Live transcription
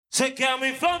Sé que a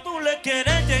mi flow tú le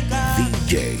quieres llegar.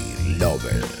 DJ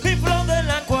Lover. Mi flow de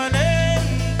la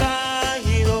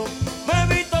 42. Me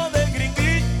visto de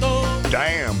gringuito.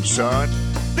 Damn, son.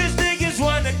 These niggas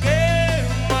wanna get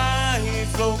my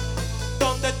flow.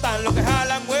 ¿Dónde están los que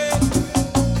jalan, güey?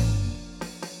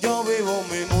 Yo vivo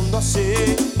mi mundo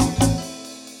así.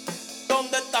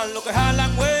 ¿Dónde están los que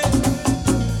jalan, güey?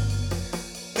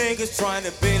 Niggas trying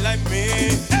to be like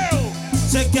me. Ew.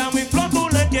 Sé que a mi flow tú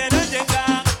le quieres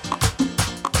llegar.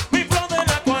 Mi flow de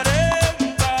la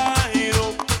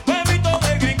 42. Me visto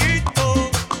de gringuito.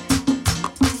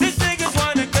 These niggas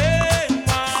wanna get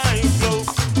my flow.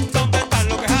 ¿Dónde están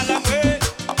los que jalan, güey?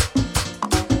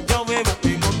 Yo vivo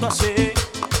mi mundo así.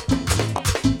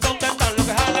 ¿Dónde están los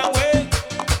que jalan, güey?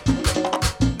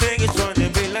 Niggas trying to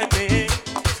be like me.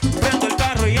 Prendo el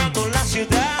carro y ando en la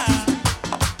ciudad.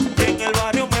 Y en el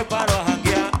barrio me paro a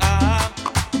janguear.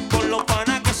 Con los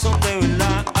panas que son de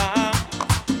verdad.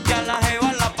 Ya la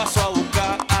jeva la paso a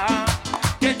buscar.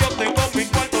 Que yo tengo mi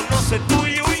cuarto, no sé tú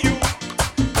y you.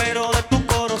 Pero de tu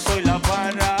coro soy la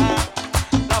para.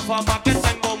 La fama que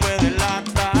tengo me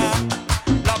delata.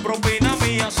 Las propinas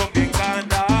mías son bien caras.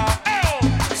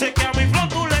 Sé que a mi flow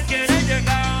tú le quieres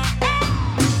llegar.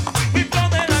 Mi flow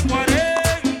de la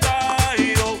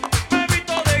 42. Me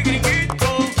visto de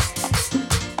gringuito.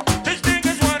 These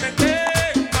niggas wanna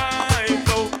get my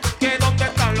flow. Que dónde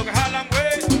están los que jalan,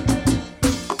 güey.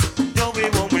 Yo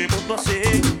vivo mi mundo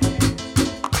así.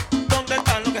 ¿Dónde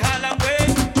están los que jalan, güey?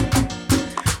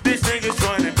 These niggas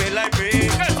trying to be like me.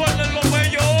 Que suelten los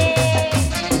bellos.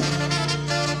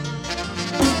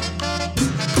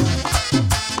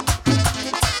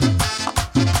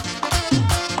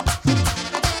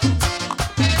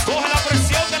 Coge la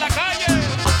presión de la calle.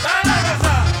 ¡Dale la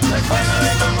casa! Después de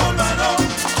un urbano,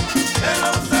 el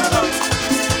observador.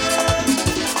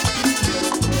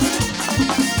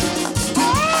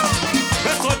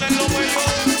 Que suelten los bellos.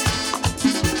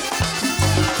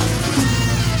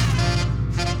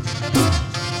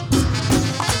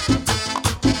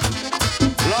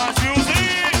 Las music.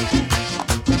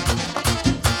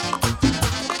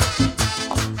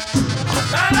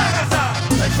 Dale la casa.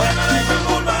 Después de un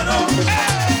urbano,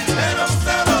 el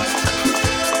observador.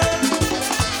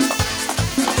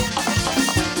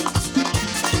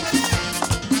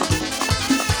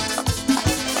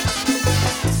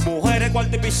 Mujeres,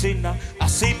 cuarto y piscina,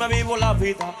 así me vivo la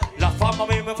vida. La fama a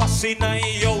mí me fascina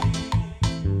y yo.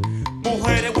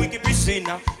 Mujeres, wiki,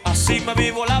 piscina, así me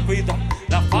vivo la vida.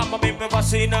 La fama a mí me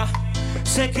fascina.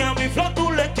 Sé que a mi flow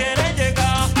tú le quieres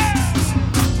llegar.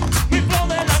 Mi flow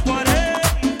de la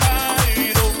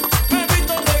 42. Me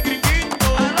visto de gringuito.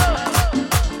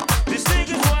 These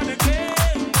niggas wanna get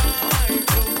my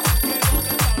flow.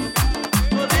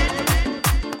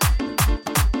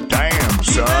 Damn,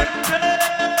 son.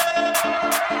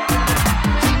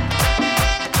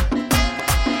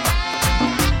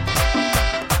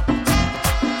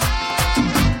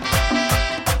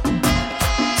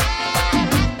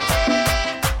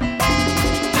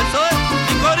 Eso es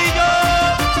mi corillo.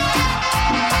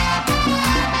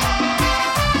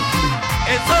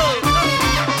 Eso.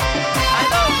 I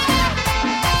know.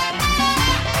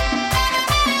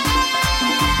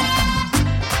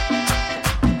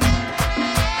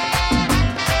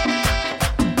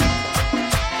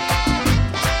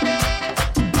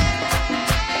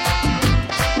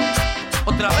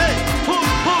 Otra vez. Oh.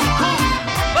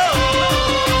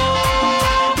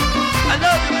 I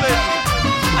love you, baby.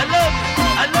 I love you.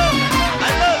 I love you. I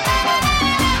love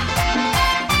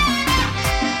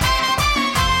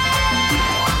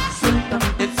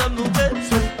you. Esa mujer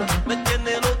me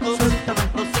tiene loco.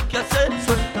 No sé qué hacer.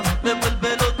 Me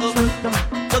vuelve loco.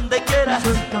 Donde quiera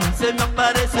se me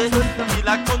aparece y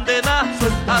la condena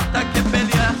hasta que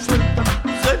pelea.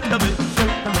 Suéltame,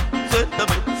 suéltame,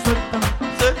 suéltame,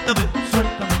 suéltame.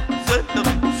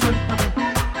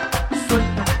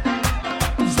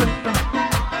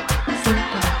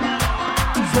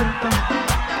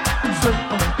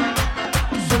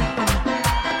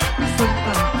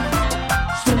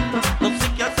 No sé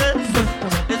qué hacer.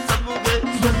 Esa mujer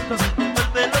me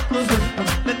vuelve loco.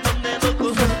 Me pone loco.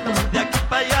 De aquí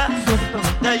para allá,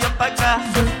 de allá para acá.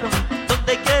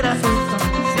 Donde quiera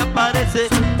se aparece y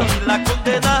la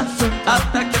condena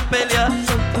hasta que pelea.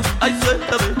 Ay,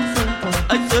 suéltame,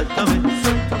 ay, suéltame.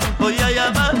 Voy a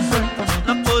llamar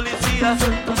la policía.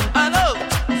 ¡Aló!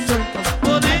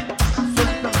 ¡Poli!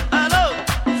 ¡Aló!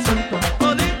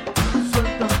 ¡Poli!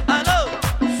 ¡Aló!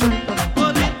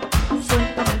 ¡Poli!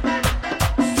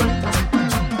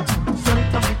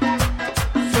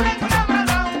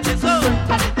 Eso.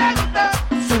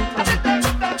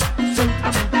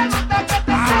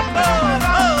 Oh,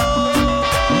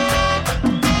 oh.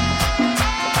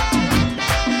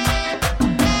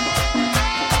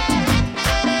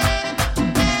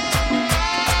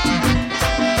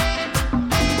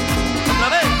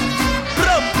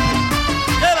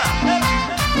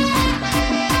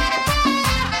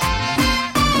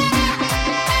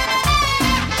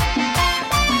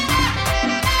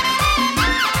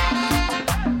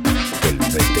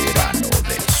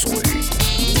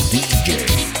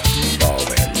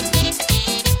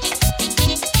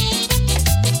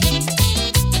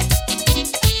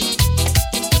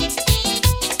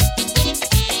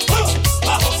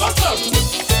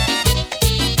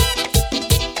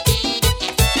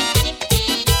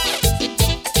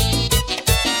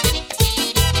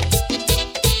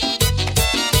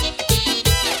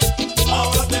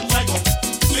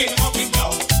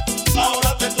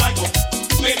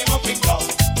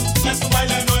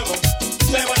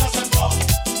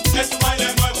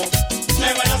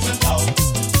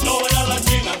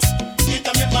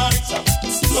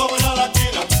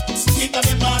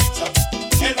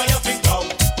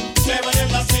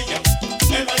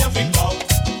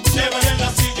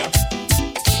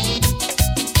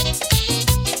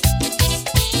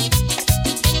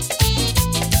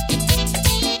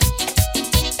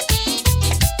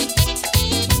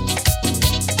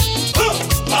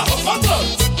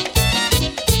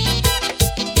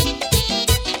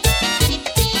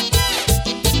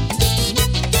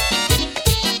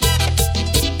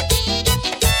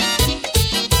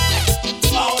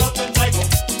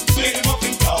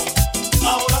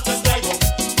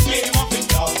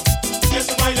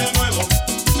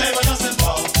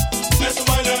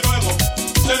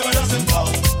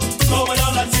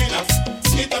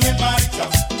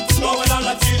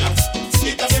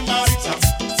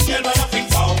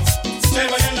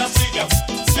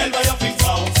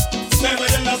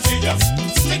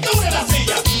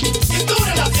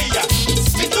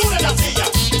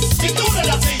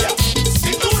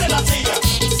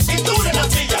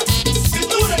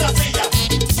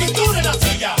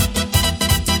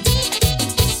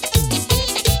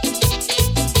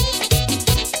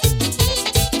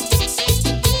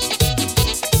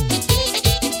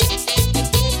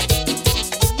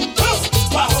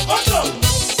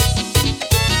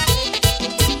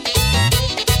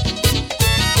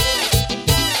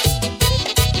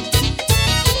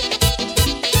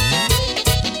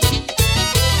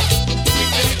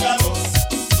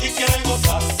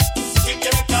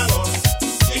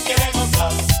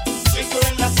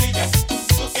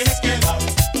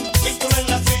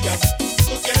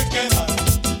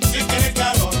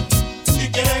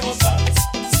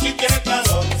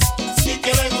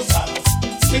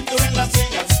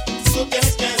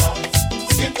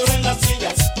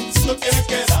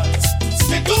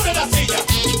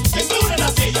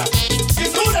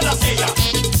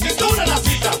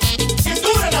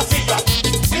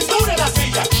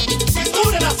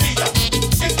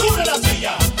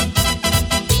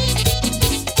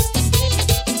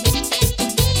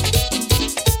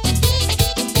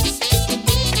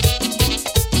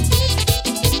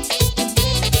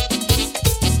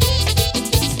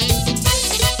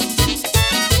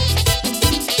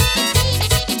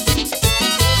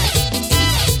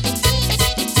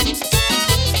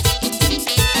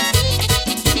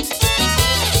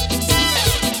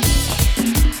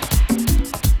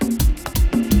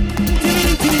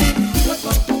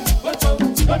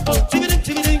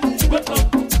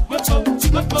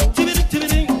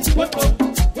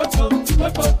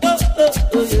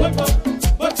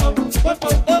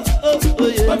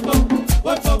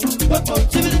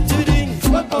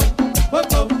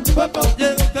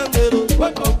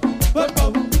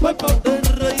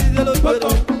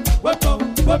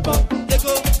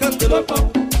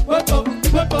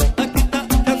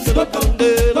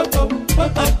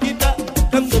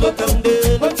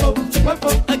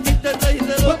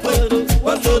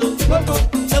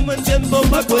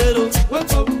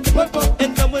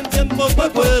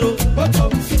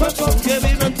 Que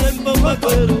vino el tiempo pa'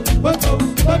 cuero.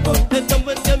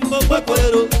 Estamos en tiempo pa'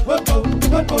 cuero.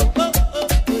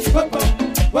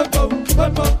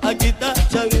 Aquí está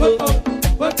Chango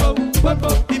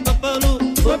y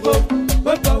Papalú.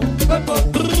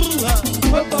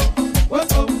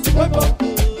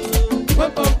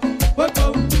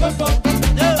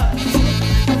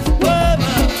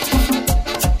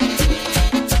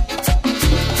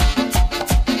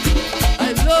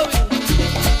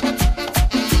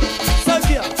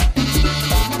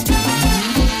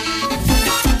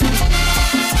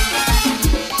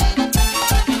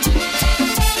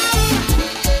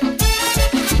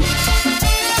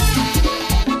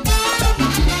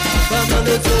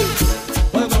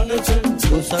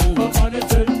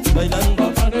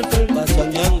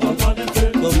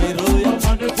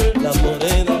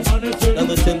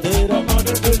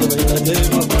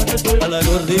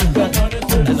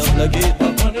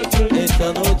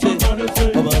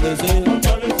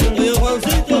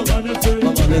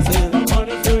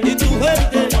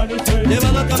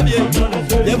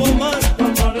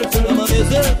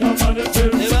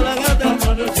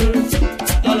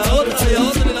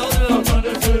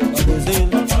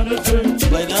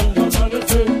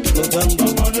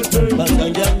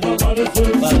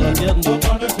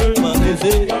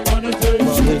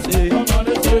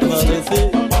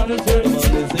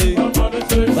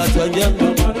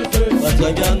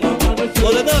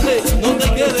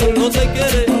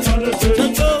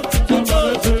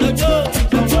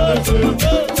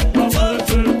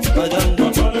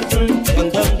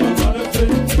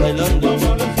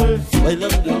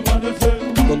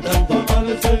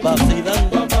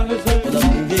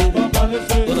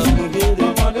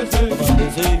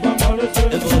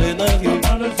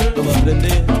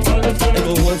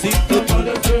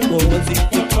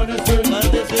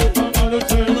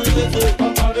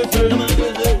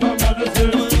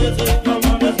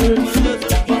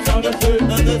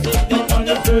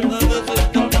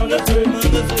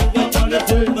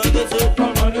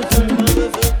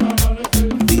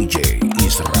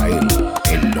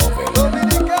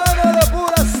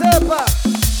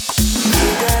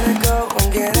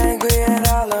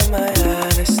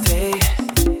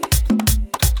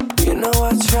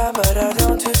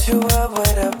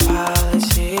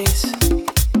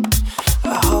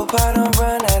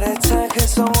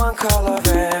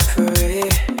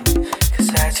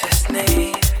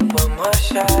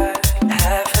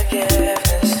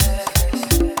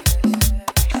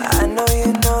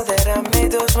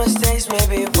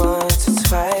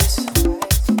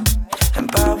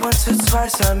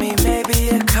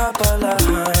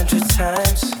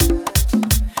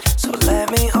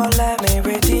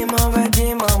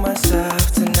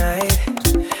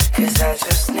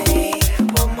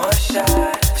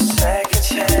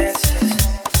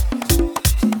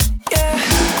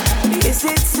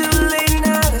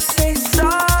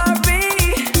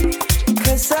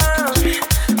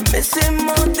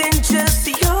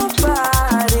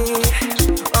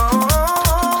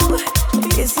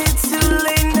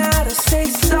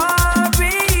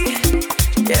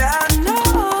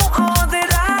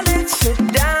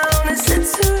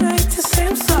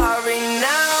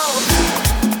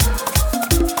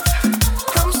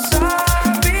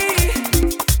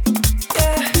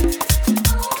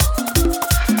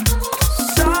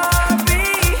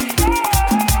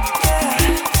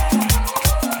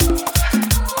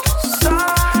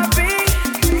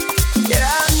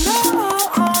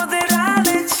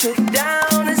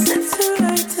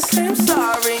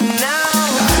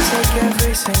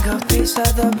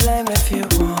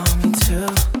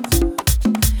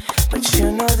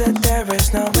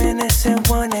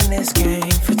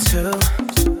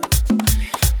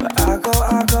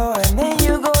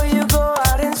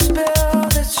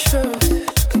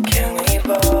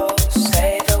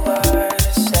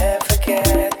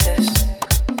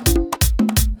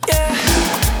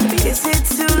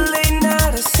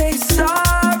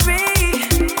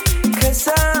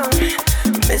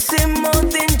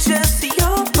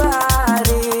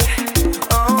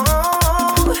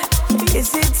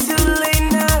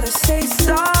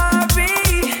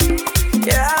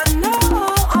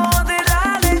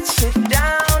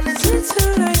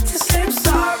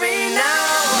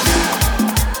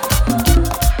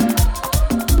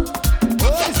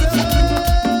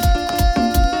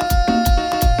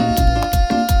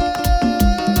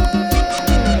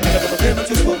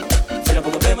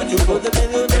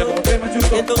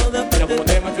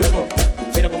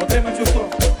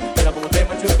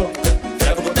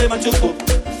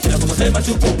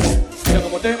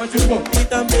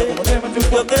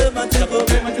 Yo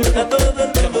te machuco, a todo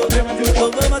el mundo, yo te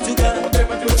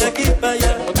machuco, de aquí para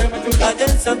allá.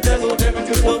 Santiago,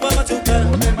 lo va a machucar.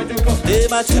 Te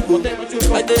machuco,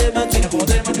 ay te machuco.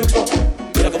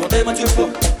 Mira como te machuco,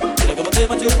 mira como te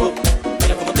machuco.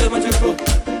 Mira como te machuco,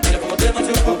 mira como te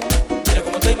machuco. Mira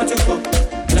como te machuco,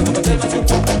 mira como te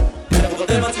machuco. Mira como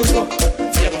te machuco,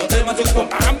 mira como te machuco.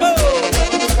 ¡Mambo!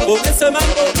 Con ese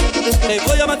mambo te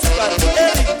voy a machucar.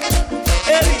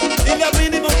 Eri, dile a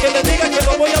Mínimo que le diga que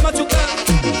lo voy a machucar.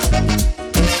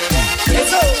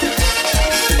 Eso.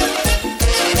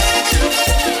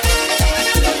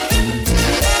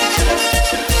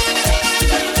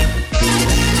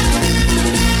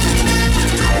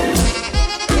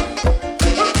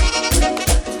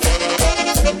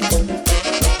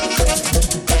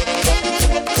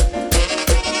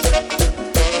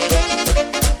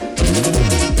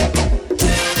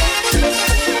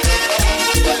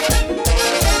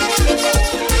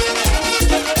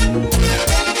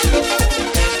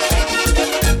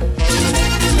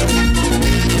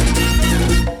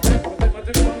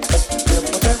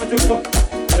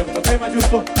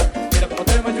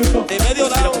 De medio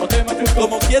lado,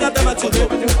 como quiera te machuco.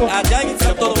 Allá en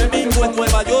Santo Domingo, en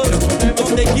Nueva York,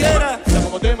 donde quiera,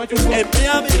 en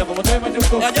Miami,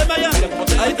 allá en Miami,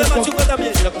 ahí te machuco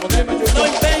también.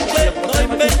 No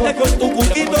inventes con tu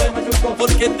cuquito,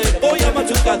 porque te voy a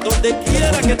machucar. Donde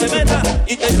quiera que te metas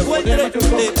y te encuentres, te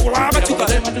voy a machucar.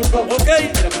 Ok,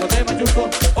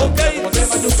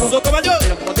 Sotomayor,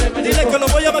 dile que lo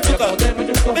voy a machucar.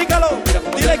 Pícalo,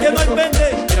 dile que no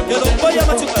invente, que lo voy a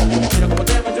machucar.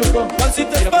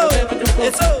 Juancito el Pau,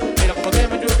 eso.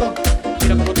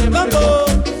 ¡Mambo!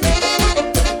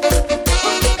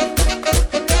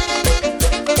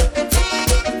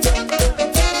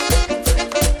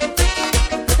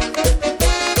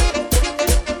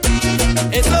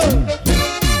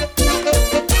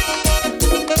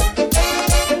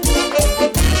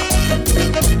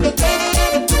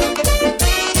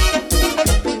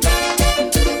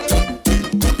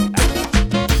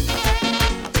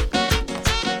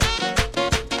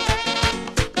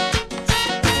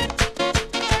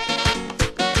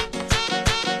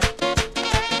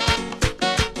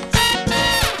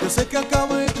 Sé que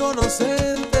acabo de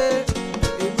conocerte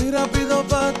y muy rápido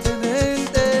para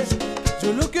tenerte.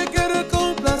 Yo lo que quiero es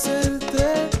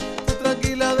complacerte. Tú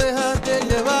tranquila, déjate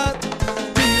llevar.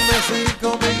 Dime si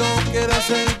conmigo quieres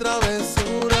hacer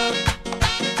travesura,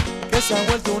 que se ha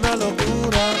vuelto una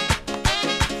locura.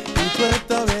 Y tú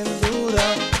estás bien dura,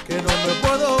 que no me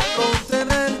puedo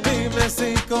contener. Dime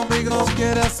si conmigo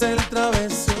quieres hacer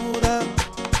travesura,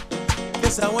 que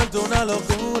se ha vuelto una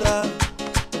locura.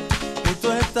 Tú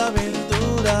estás bien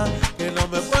dura, que no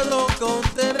me puedo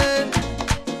contener.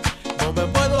 No me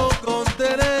puedo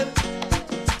contener.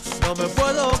 No me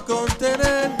puedo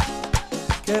contener.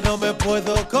 Que no me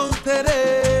puedo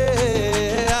contener.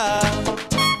 Yeah.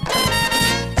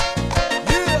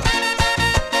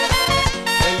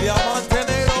 El diamante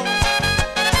negro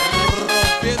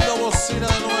rompiendo bocina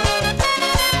de nuevo.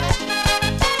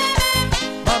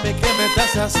 Mami, ¿qué me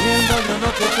estás haciendo? Yo no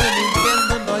te estoy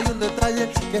mintiendo. No hay un detalle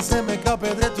que se me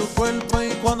escape de tu cuerpo. Y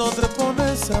cuando te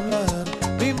pones a hablar,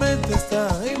 mi mente está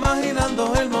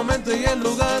imaginando el momento y el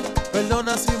lugar.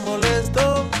 Perdona si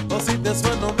molesto o si te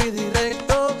sueno mi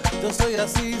directo. Yo soy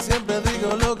así, siempre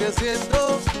digo lo que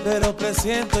siento, pero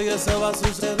presiento y eso va a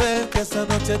suceder, que esta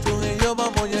noche tú y yo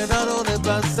vamos a llenarnos de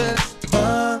placer.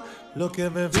 Lo que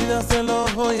me pidas te lo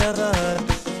voy a dar,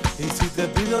 y si te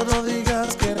pido no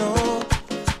digas que no.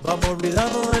 Vamos a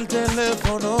olvidarnos del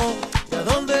teléfono, y a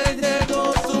dónde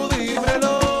llego tú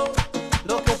dímelo.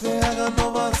 Lo que te haga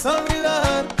no vas a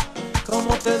olvidar.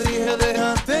 Como te dije,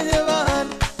 déjate llevar.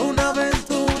 Una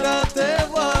aventura te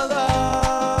voy a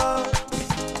dar.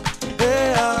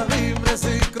 Dime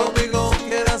si conmigo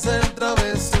quieres hacer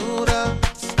travesura,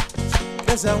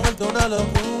 que se ha vuelto una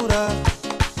locura.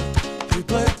 Y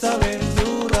tú estás bien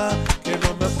dura, que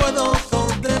no me puedo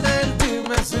contener.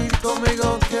 Dime si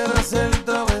conmigo quieres hacer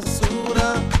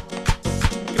travesura,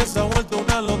 que se ha vuelto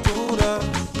una locura.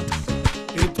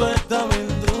 Y tú estás bien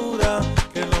dura,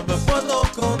 que no me puedo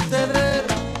contener.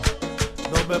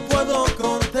 No me puedo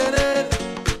contener.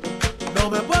 No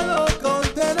me puedo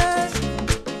contener.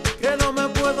 Que no me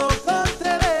puedo contener.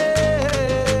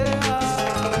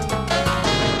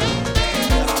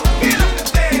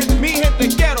 Mi gente,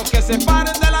 quiero que se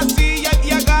paren de la silla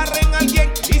y agarren a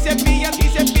alguien y se pillan,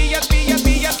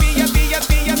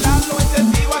 dalo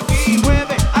encendido aquí,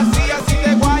 mueve así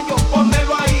de guayo,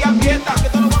 ponelo ahí, aprieta, que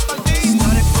te lo voy a partir.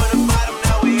 Started from the bottom,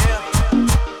 now we here.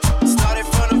 Started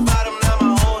from the bottom, now my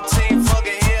whole team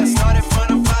fucking here. Started from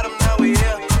the bottom, now we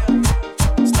here.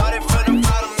 Started from the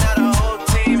bottom, now the whole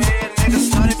team here, nigga.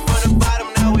 Started from the bottom,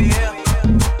 now we here.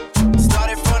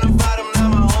 Started from the bottom, now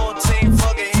my whole team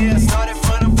fucking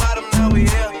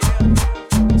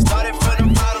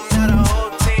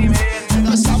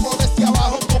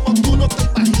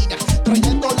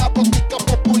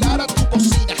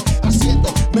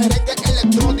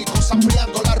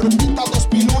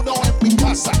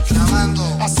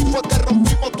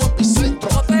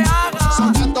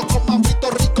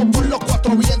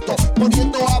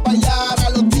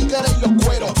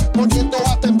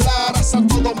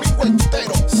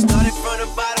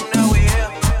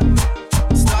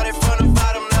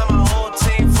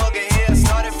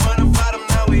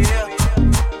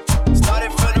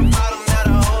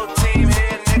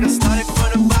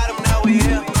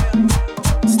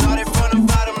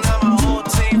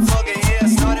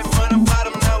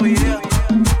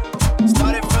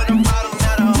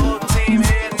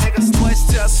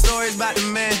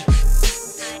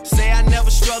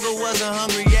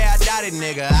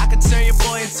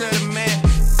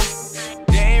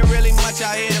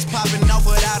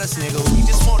nigga. We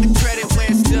just want the credit where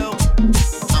it's due.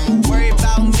 I'ma worry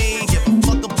about me, give a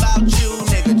fuck about you,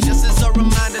 nigga. Just as a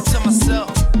reminder to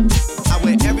myself, I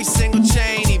wear every single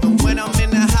chain, even when I'm in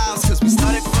the house. Cause we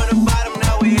started from the bottom,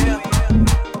 now we here.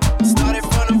 Started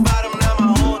from the bottom, now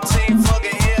my whole team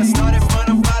fucking here. Started from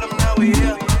the bottom, now we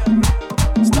here.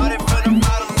 Started from the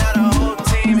bottom, now the whole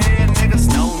team here, niggas.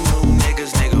 No new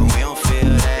niggas, nigga, we don't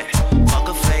feel that. Fuck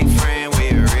a fake friend,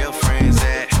 where your real friends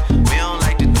at. We don't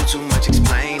like to do too much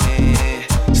explaining.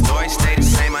 Stories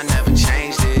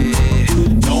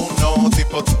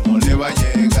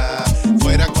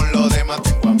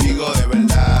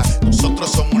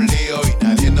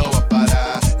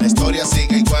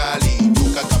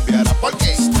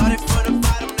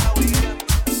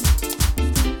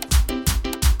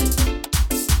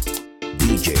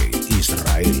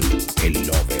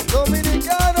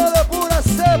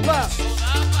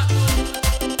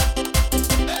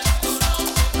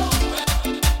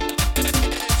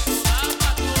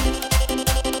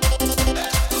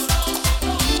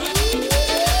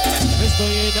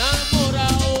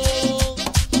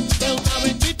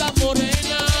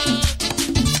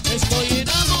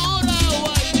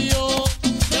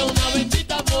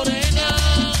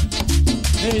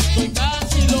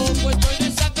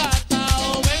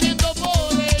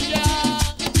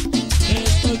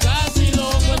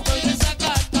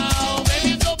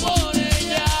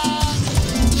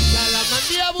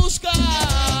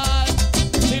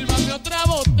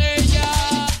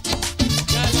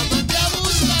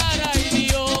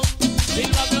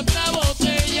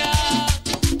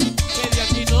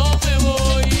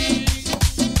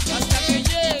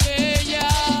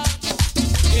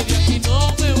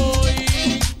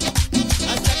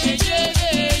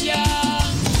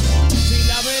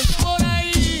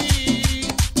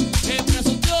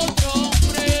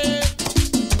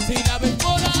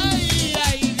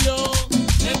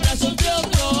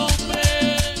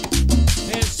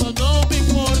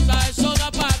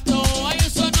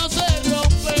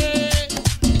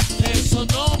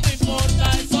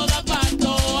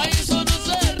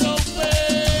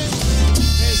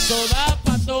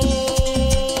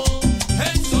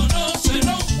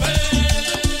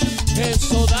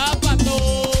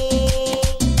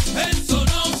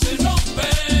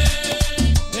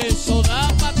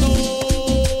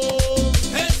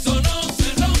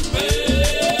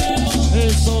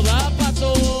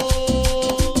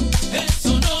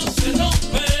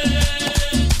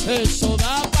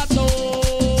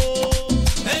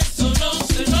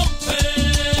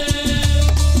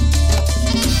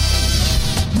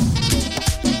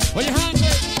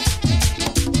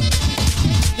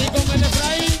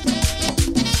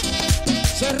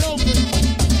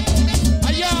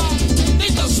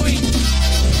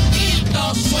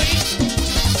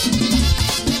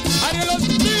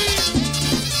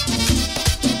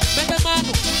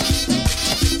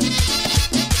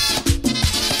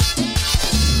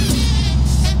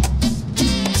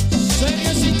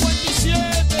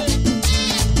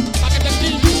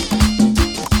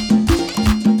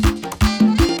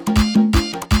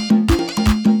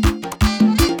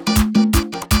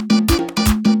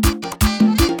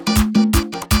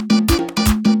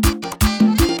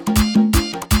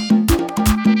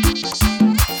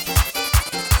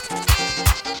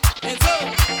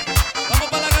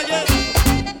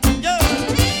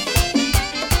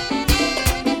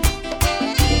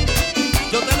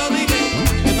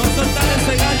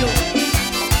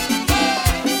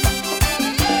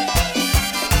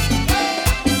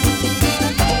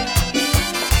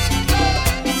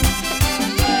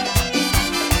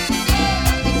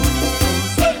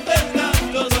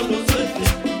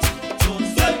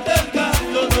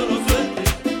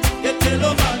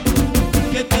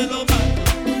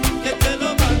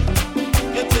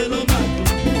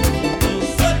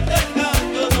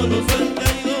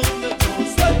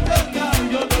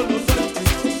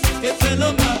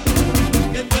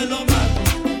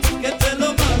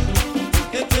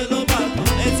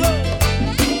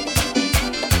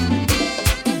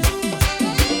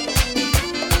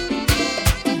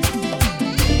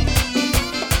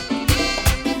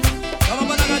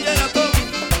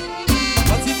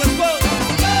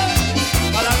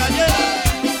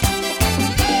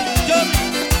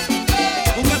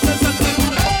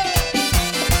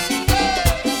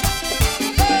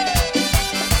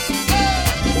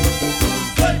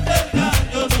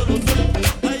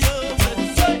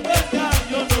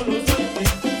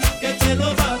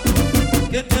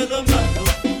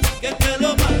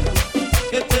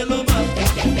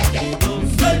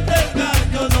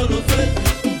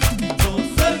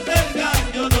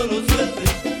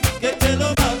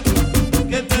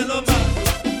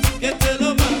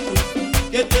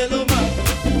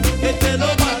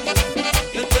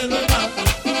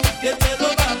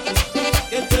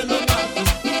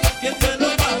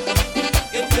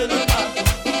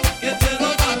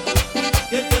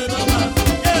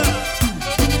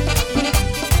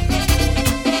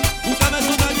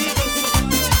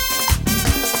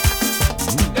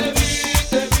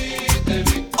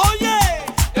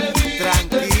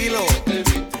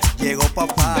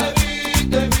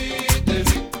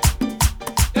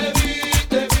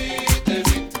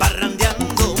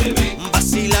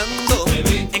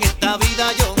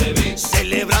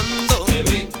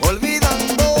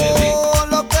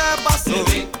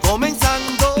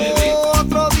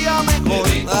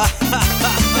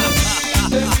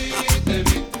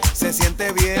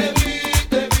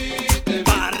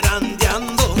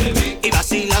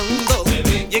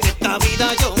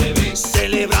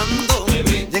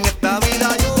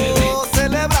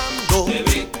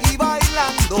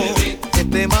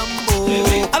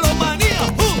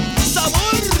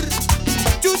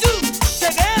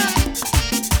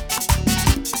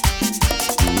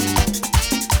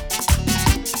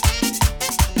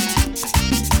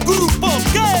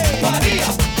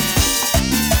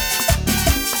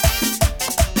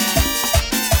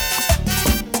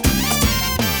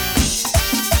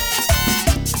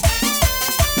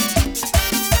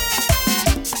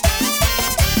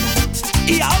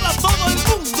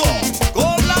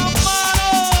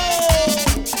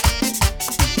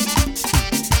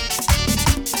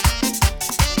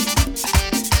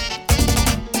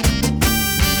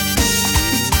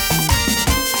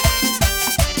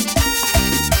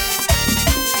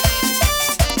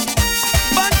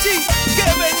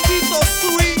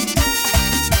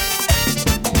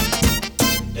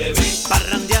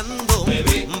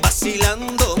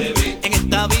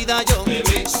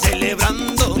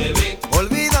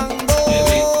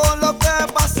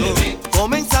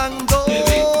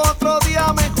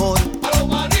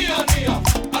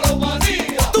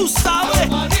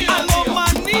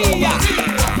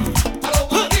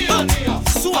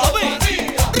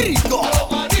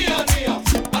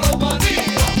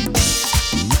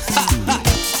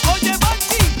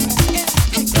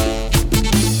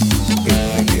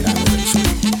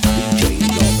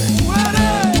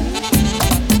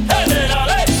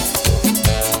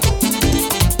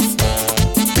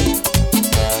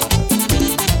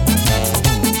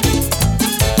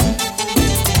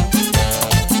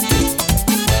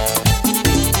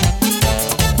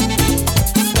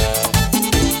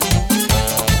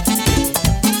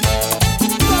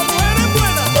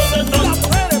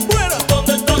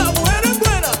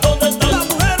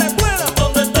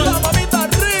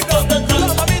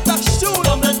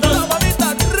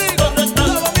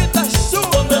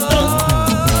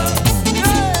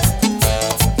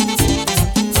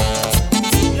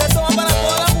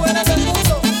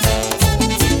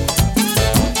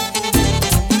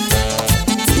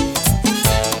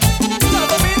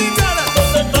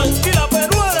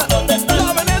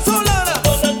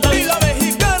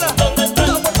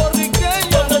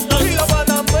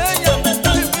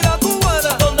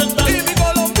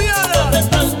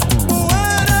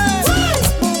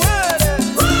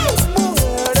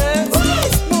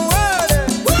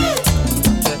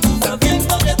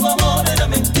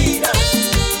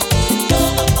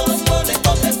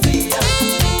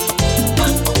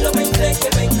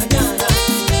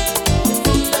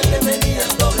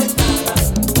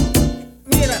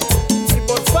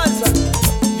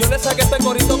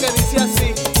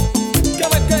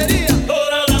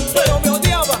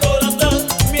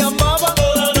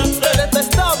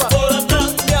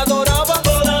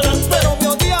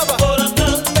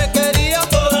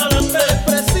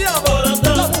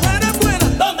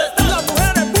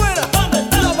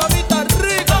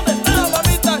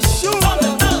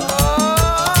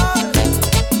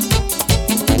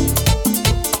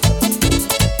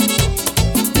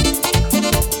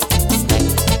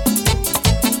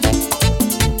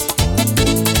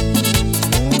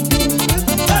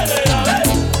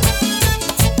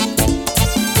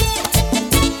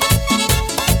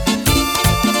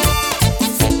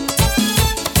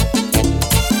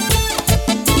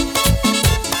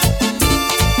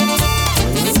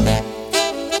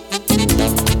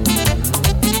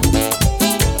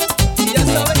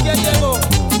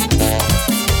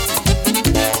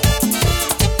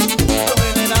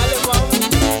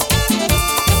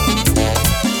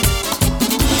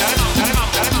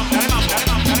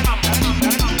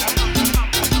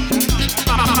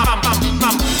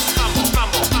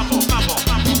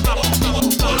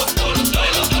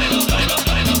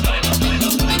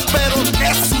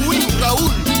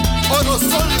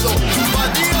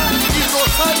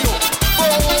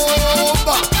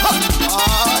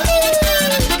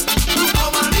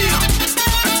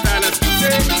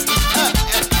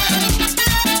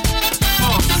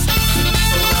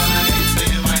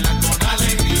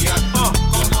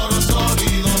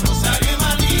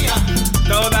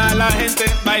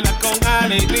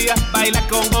baila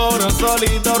con oro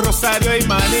sólido, rosario y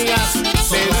manías.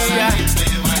 De día,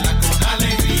 baila con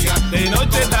alegría. De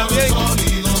noche también. Oro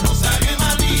sólido, rosario y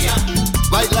manía.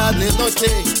 Baila de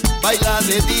noche, baila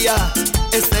de día.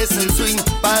 Este es el swing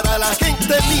para la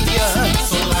gente mía.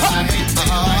 Toda la gente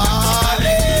baila con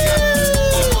alegría.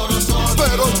 Con oro sólido,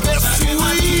 pero qué rosario y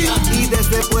manía. swing. Y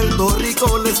desde Puerto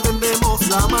Rico les tendemos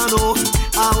la mano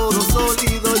a Oro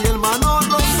Sólido y hermano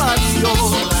Rosario.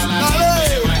 Toda la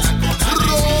gente baila con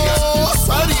alegría.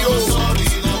 Rosario. Oro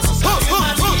sólido, rosario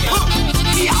y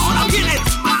manía. Y ahora viene el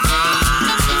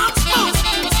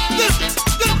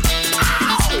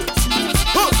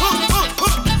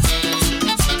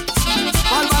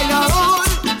al bailador.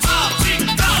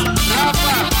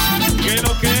 Rafa, ¿qué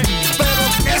lo que? Pero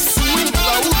qué swing,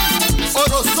 Raúl.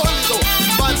 Oro Sólido,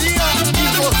 Manía y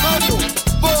Rosario.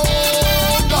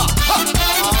 ¡Bomba!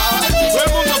 Todo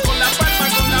el mundo con la palma,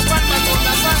 con la palma, con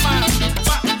la palma.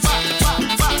 Pa, pa, pa,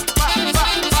 pa, pa, pa, pa,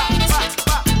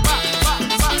 pa, pa,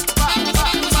 pa, pa,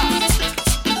 pa,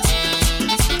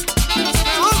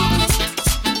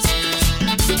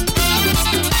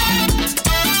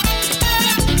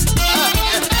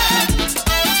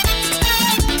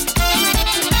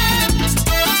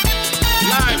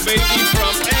 Live, baby,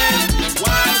 from NYC.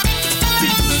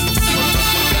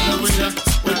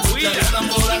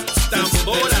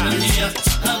 Tambora.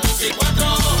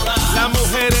 Las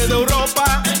mujeres de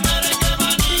Europa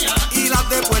Y las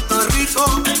de Puerto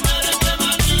Rico,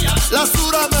 la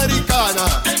suramericana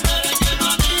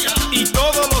y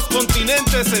todos los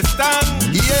continentes están.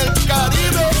 y el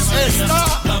Caribe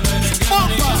está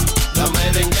bomba. La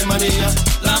merengue manía.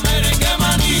 La merengue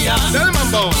manía. Del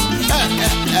mambo.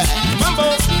 Mambo.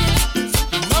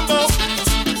 Mambo.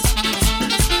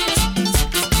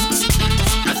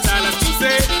 Hasta las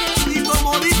 15. Y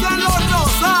como dicen los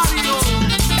Rosarios,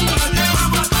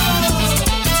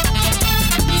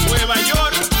 Nueva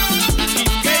York,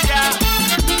 Quisqueya,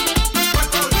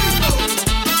 Puerto Rico.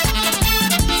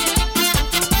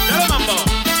 del mambo.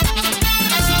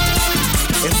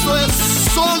 Eso es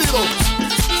sólido.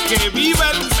 Que viva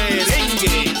el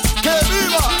merengue. ¡Que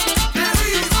viva!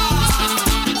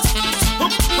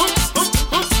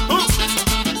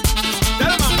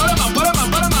 Del mambo, del mambo, del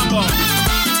mambo, del mambo.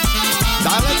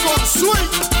 Dale con swing.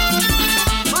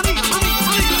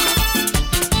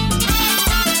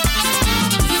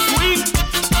 Swing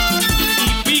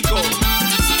y pico.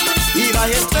 Y la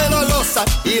gente lo goza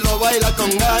y lo baila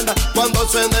con ganas cuando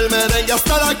suena el merengue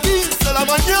hasta las 15 de la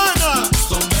mañana.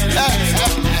 Son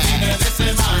merengueros los fines de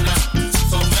semana.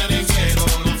 Son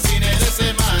merengueros los fines de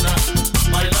semana.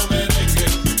 Bailan merengue.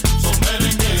 Son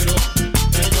merengueros.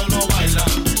 Ellos lo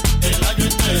bailan el año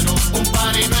entero. Un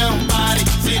party no es un party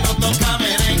si no toca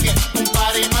merengue. Un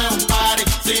party no es un party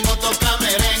si no toca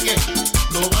merengue.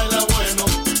 Lo baila bueno,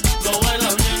 lo baila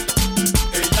bien.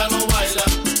 Ella lo baila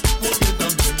muy bien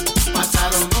también.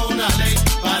 Pasaron una ley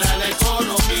para la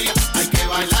economía. Hay que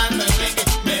bailar merengue,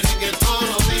 merengue todos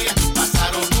los días.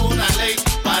 Pasaron una ley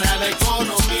para la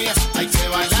economía. Hay que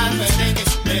bailar merengue,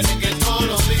 merengue todos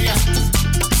los días.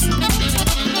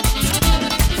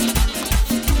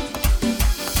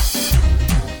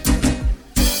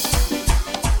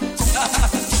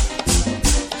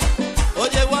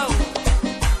 Oye, wow.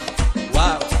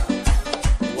 Wow.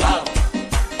 Wow.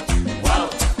 Wow.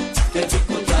 Qué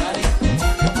rico Yari.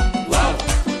 Wow.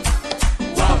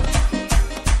 Wow.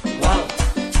 Wow.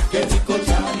 Qué rico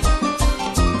Yari.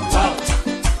 Wow.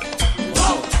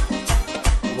 Wow.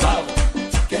 Wow.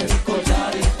 Qué rico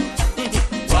Yari.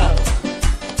 Wow.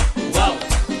 Wow.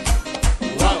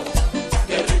 Wow.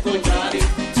 Qué rico Yari. Wow.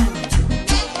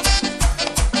 Wow.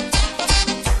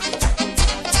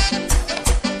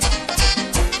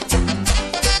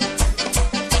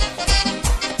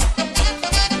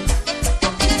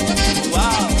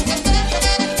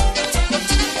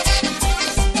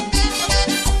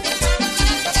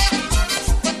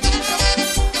 Wow.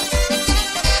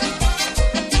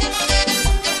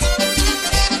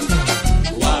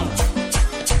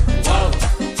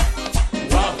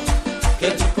 Wow. Qué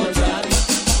rico Yari.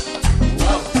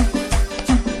 Wow.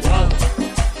 Wow.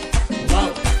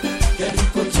 Wow. Qué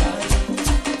rico Yari.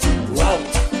 Wow.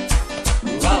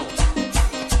 Wow.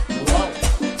 Wow.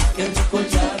 Qué rico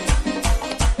Yari.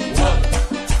 Wow.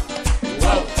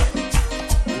 Wow.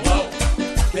 Wow.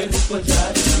 Qué rico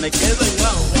Yari. Me quedo en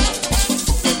wow.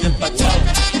 Estoy empachado.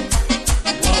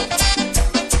 Wow.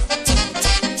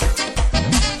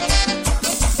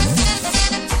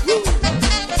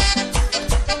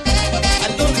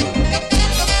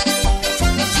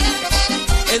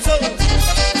 Eso.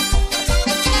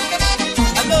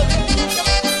 Aló.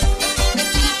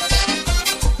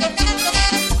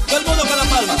 Todo el mundo con la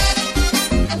palma.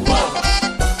 Wow.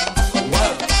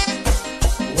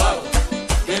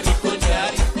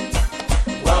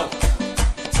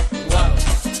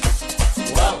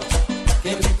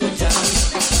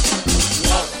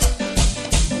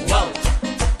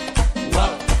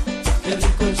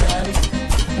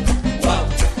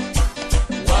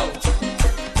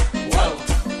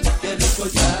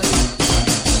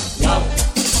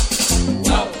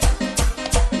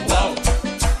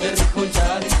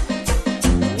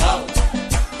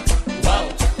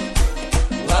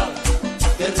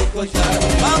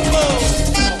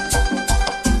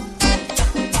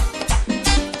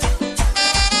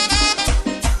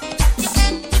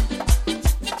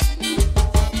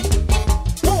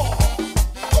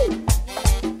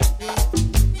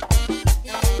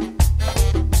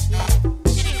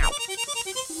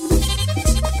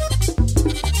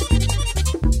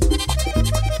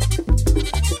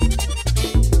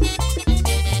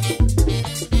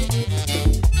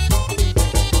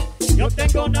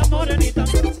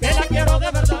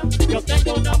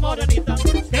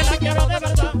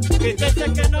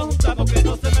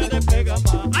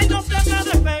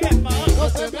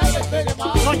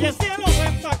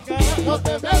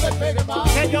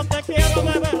 que yo te quiero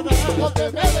de verdad. No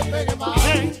te me despegues más.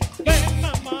 Ven, ven,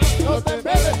 mamá. No te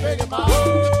me despegues más.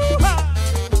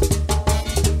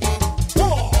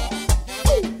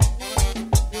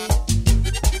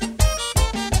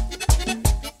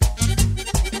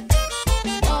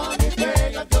 Mami,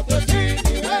 pégate otro chin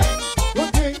y ven.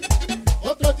 Un chin,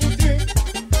 otro chin chin.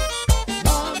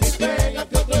 Mami,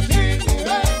 pégate otro chin y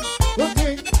ven. Un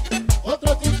chin,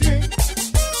 otro chin chin.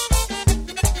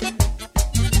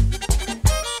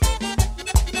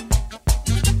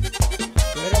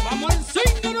 Pero vamos al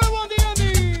signo nuevo,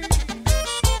 Diani.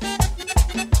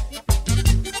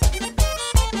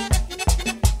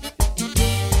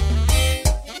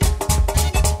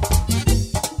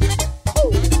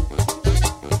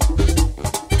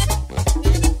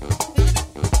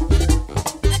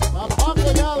 Papá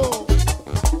Collado.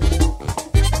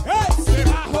 Ese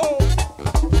bajo.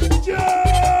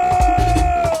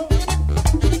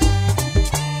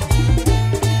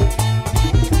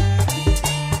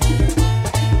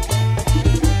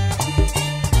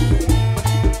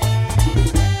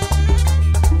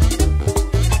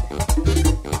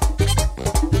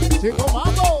 Chico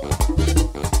Mambo.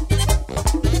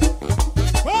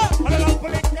 Para la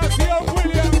aplicación,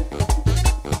 William.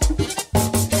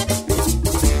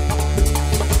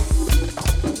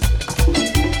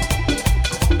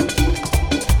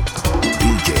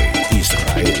 DJ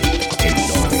Israel, el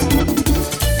Nobel.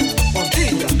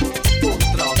 Montilla,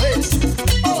 otra vez,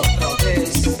 otra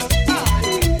vez.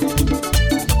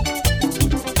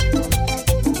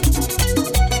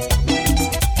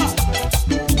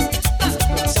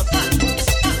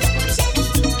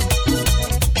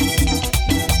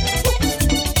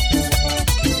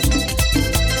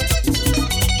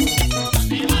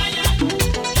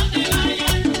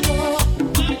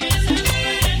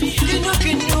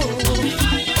 Que no.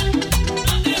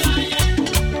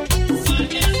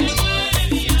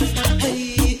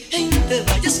 Ay, ay, no te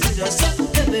vayas, corazón,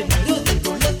 que me muero de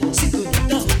dolor. Si tú no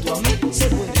estás junto a mí, se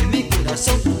muere mi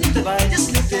corazón. No te vayas,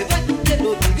 no te vayas, te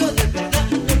lo digo de verdad.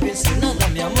 No pienses nada,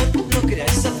 mi amor, no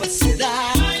creas esa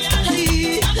falsedad.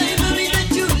 Ay, ay, mamita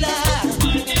chula,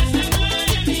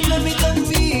 mamita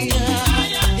mía.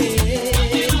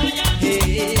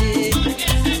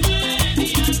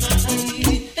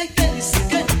 Ay, te dicen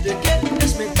que no te quiero,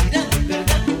 es mentira, no es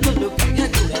verdad. No lo creas,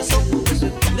 corazón, eso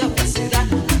es pura falsedad.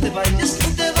 No te vayas,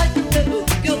 te lo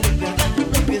digo de verdad.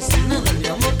 No pienses nada, mi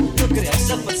amor, no creas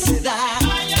esa falsedad.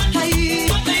 Ay,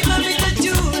 ay, mamita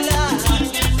chula,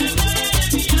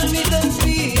 mamita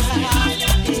mía.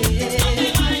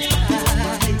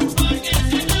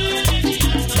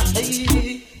 Ay.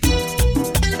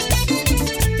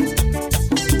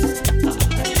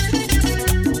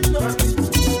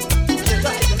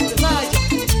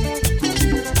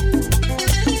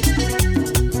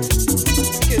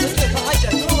 Que no te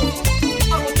vayas, no.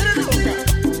 Vamos, tres loca.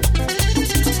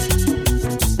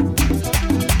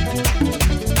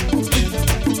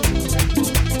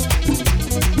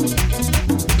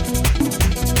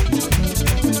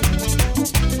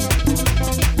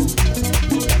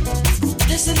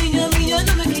 Esa niña mía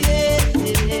no me quiere,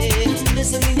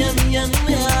 esa niña mía no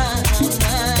me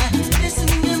ama, esa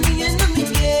niña mía no me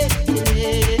quiere,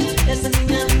 esa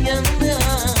niña mía no me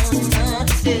ama.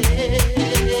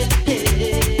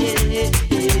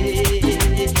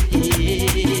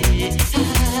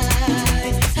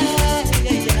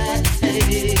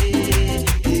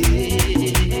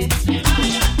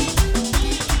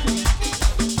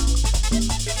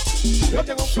 Yo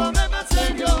tengo un problema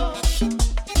serio,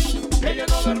 que yo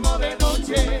no duermo de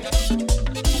noche.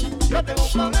 Yo tengo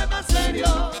un problema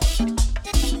serio,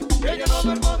 que yo no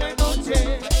duermo de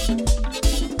noche.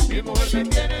 Mi mujer me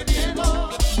tiene miedo,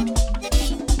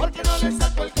 porque no le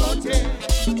saco el coche.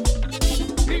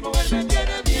 Mi mujer me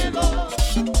tiene miedo,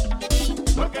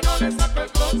 porque no le saco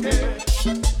el coche.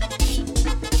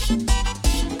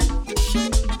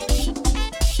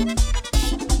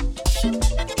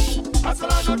 Paso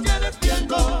la noche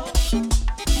despierto,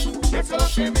 y eso es lo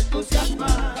que me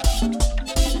entusiasma.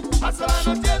 Paso la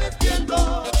noche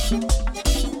despierto,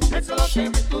 eso es lo que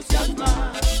me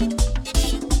entusiasma.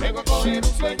 Vengo a coger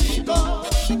un sueñito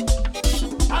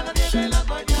a las 10 de la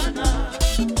mañana.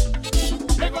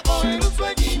 Vengo a coger un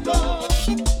sueñito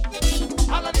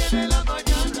a las 10 de la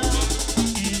mañana.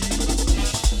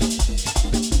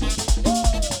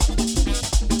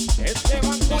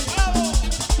 Esteban Collado.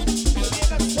 Que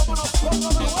viene somos nosotros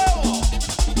de nuevo.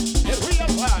 El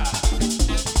William Paz.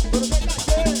 Pero te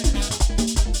caché.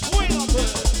 Cuídate.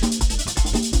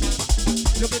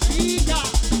 Lo que pica.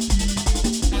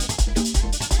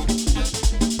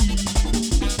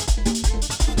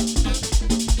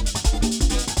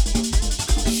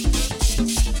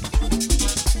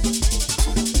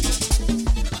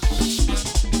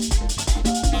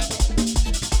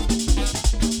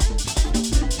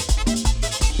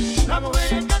 La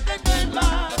mujer hay que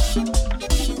atenderla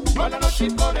por la noche y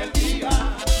por el día.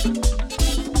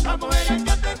 La mujer hay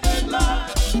que atenderla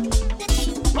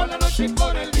por la noche y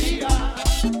por el día.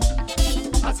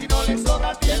 Así no le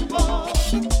sobra tiempo,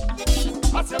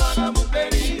 hace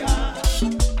vagabundería.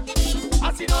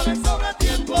 Así no le sobra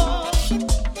tiempo,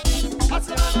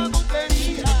 hace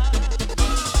vagabundería.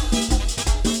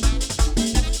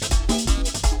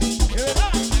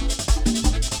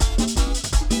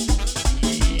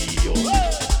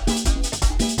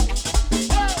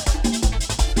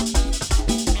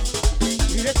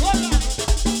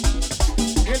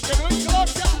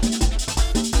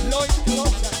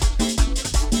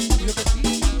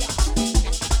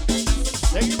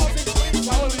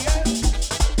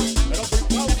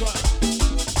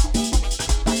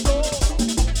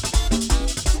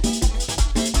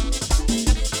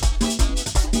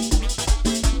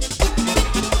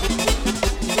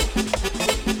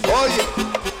 Oye,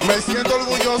 me siento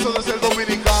orgulloso de ser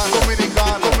dominicano,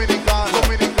 dominicano, dominicano,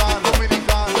 dominicano,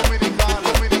 dominicano, dominicano,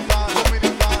 dominicano,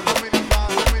 dominicano,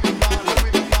 dominicano,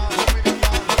 dominicano,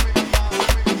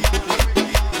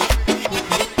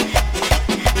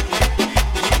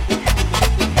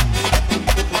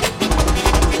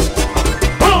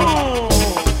 dominicano.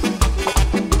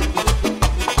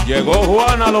 Llegó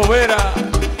Juana Lovera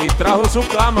y trajo su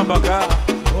cama para acá,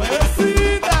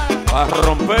 para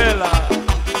romperla.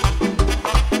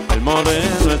 El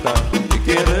moreno está y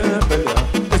quiere pegar.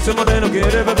 Ese moreno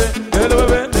quiere beber, que lo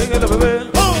bebe, que lo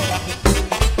bebe.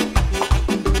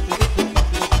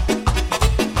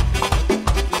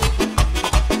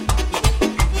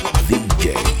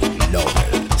 DJ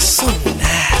Lover, so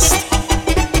nasty.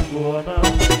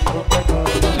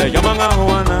 Le llaman a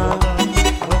Juana,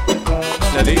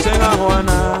 le dicen a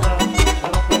Juana.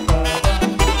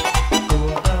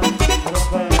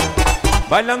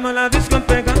 Bailando en la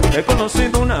discoteca, he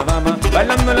conocido una dama.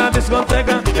 Bailando en la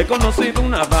discoteca, he conocido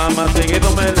una dama.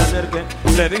 Seguido me la acerqué,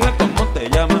 le dije cómo te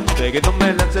llamas. Seguido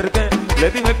me la acerqué,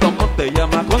 le dije cómo te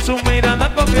llamas. Con su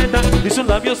mirada coqueta y sus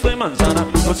labios de manzana.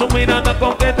 Con su mirada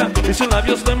coqueta y sus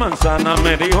labios de manzana.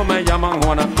 Me dijo me llaman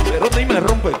Juana, pero dime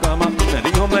rompe cama. Me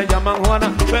dijo me llaman Juana,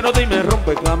 pero dime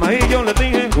rompe cama. Y yo le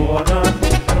dije Juana,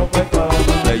 rompe cama.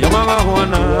 Le llaman a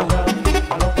Juana,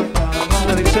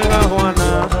 le dicen a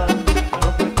Juana.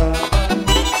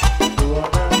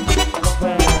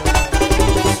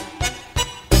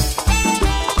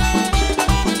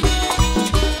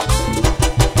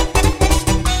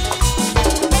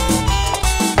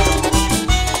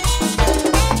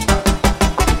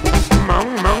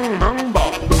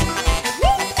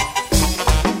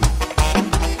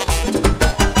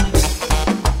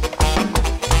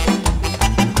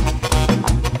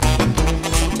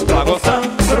 Pa' gozar,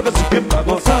 pero que sí, que pa'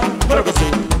 gozar, pero que sí.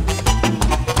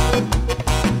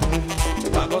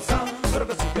 Pa' gozar.